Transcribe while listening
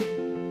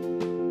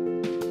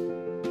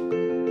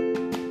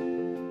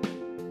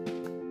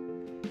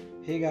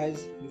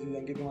guys, this is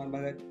Ankit Kumar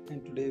Bhagat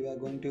and today we are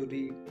going to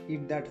read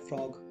Eat That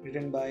Frog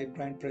written by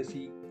Brian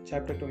Tracy,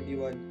 chapter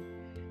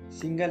 21,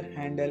 Single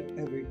Handle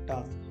Every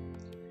Task.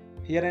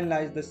 Herein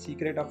lies the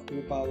secret of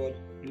true power.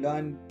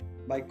 Learn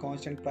by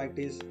constant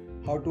practice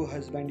how to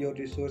husband your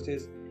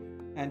resources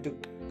and to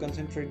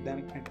concentrate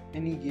them at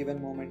any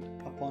given moment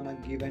upon a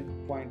given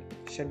point.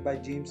 Said by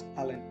James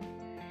Allen.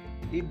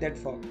 Eat that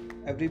frog.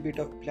 Every bit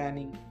of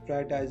planning,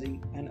 prioritizing,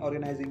 and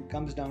organizing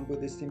comes down to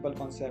this simple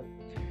concept.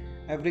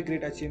 Every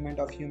great achievement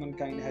of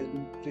humankind has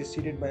been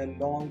preceded by a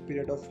long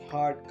period of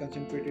hard,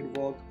 concentrated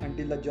work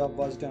until the job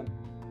was done.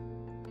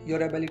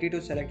 Your ability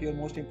to select your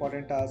most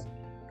important task,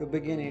 to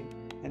begin it,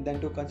 and then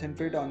to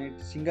concentrate on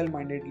it single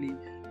mindedly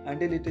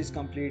until it is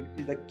complete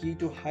is the key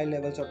to high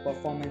levels of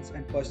performance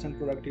and personal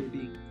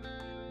productivity.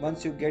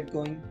 Once you get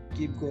going,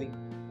 keep going.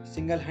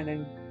 Single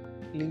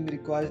handling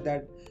requires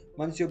that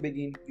once you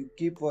begin, you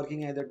keep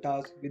working at the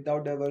task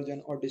without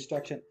diversion or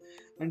distraction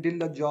until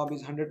the job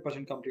is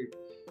 100% complete.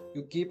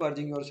 You keep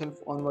urging yourself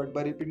onward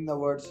by repeating the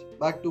words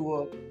back to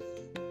work.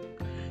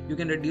 You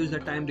can reduce the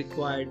time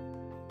required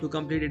to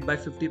complete it by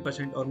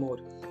 50% or more.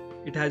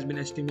 It has been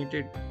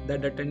estimated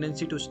that the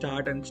tendency to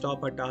start and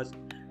stop a task,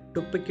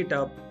 to pick it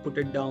up, put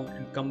it down,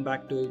 and come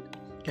back to it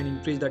can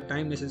increase the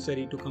time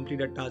necessary to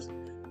complete a task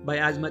by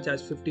as much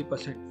as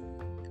 50%.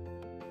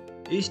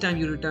 Each time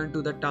you return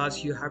to the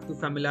task, you have to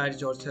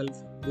familiarize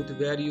yourself with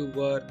where you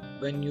were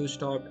when you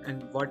stopped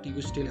and what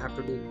you still have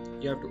to do.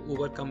 You have to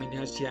overcome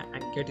inertia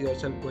and get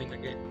yourself going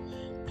again.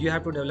 You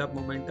have to develop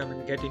momentum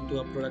and get into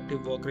a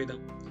productive work rhythm.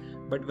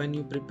 But when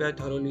you prepare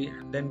thoroughly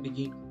and then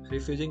begin,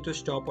 refusing to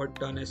stop or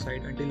turn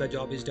aside until the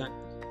job is done,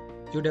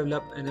 you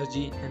develop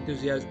energy,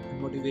 enthusiasm,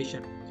 and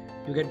motivation.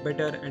 You get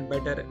better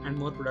and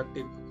more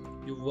productive.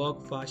 You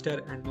work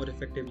faster and more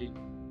effectively.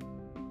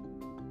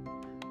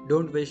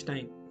 Don't waste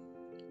time.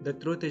 The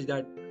truth is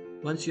that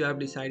once you have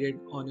decided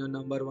on your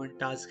number one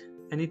task,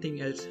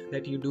 anything else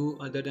that you do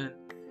other than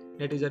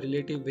that is a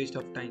relative waste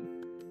of time.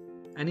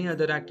 Any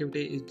other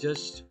activity is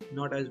just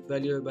not as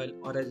valuable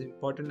or as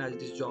important as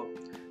this job,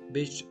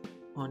 based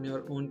on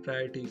your own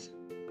priorities.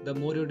 The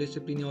more you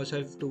discipline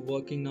yourself to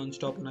working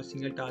non-stop on a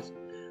single task,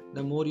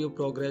 the more you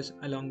progress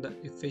along the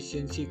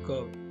efficiency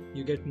curve.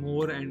 You get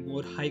more and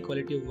more high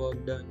quality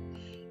work done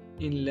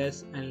in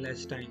less and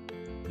less time.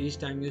 Each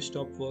time you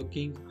stop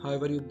working,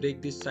 however, you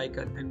break this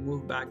cycle and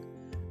move back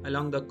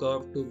along the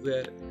curve to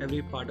where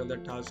every part of the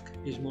task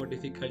is more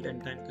difficult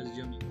and time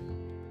consuming.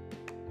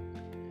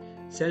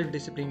 Self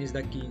discipline is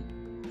the key.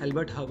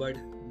 Albert Hubbard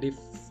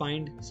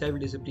defined self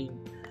discipline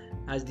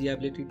as the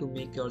ability to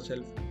make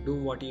yourself do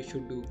what you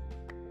should do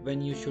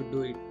when you should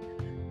do it,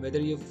 whether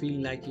you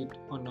feel like it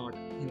or not.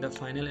 In the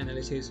final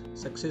analysis,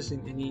 success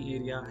in any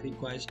area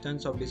requires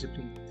tons of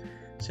discipline.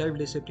 Self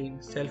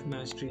discipline, self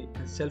mastery,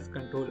 and self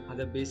control are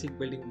the basic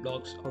building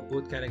blocks of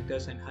both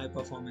characters and high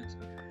performance.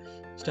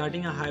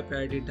 Starting a high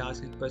priority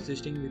task and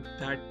persisting with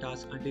that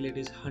task until it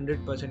is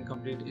 100%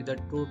 complete is the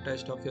true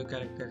test of your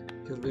character,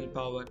 your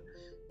willpower,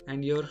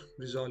 and your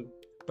resolve.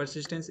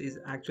 Persistence is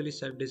actually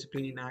self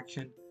discipline in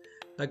action.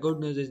 The good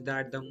news is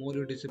that the more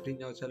you discipline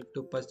yourself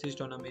to persist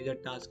on a major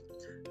task,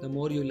 the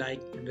more you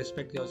like and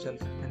respect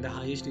yourself, and the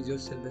highest is your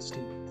self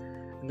esteem.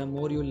 And the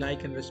more you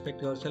like and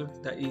respect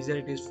yourself, the easier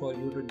it is for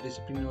you to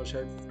discipline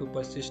yourself to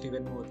persist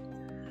even more.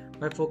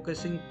 By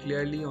focusing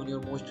clearly on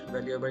your most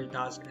valuable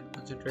task and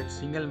concentrate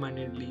single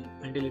mindedly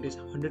until it is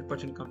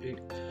 100% complete,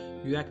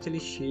 you actually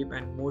shape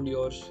and mold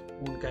your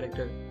own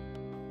character.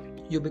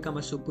 You become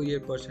a superior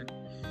person.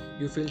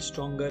 You feel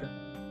stronger,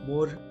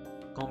 more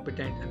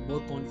competent, and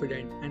more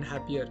confident and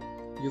happier.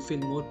 You feel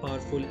more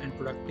powerful and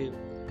productive.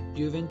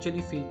 You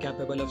eventually feel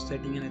capable of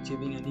setting and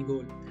achieving any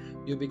goal.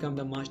 You become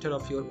the master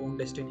of your own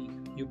destiny.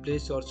 You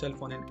place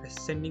yourself on an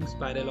ascending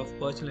spiral of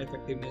personal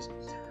effectiveness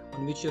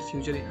on which your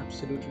future is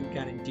absolutely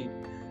guaranteed.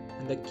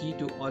 And the key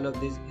to all of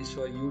this is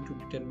for you to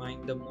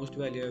determine the most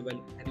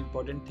valuable and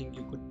important thing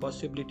you could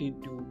possibly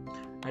do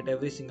at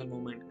every single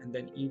moment and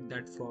then eat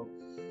that frog.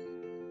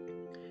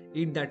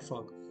 Eat that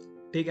frog.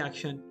 Take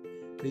action.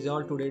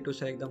 Resolve today to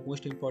select the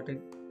most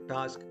important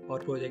task or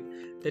project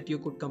that you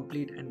could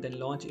complete and then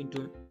launch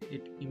into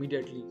it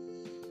immediately.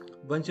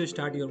 Once you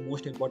start your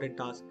most important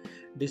task,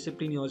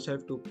 discipline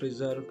yourself to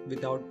preserve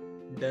without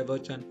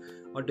diversion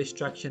or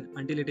distraction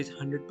until it is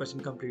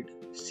 100% complete.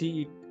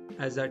 See it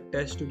as a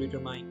test to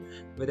determine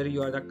whether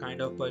you are the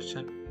kind of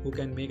person who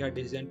can make a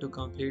decision to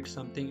complete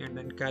something and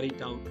then carry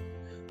it out.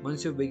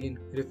 Once you begin,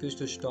 refuse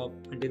to stop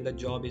until the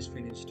job is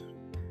finished.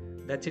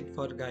 That's it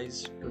for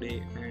guys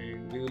today,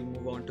 and we will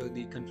move on to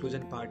the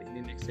conclusion part in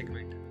the next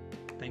segment.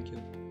 Thank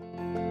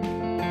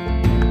you.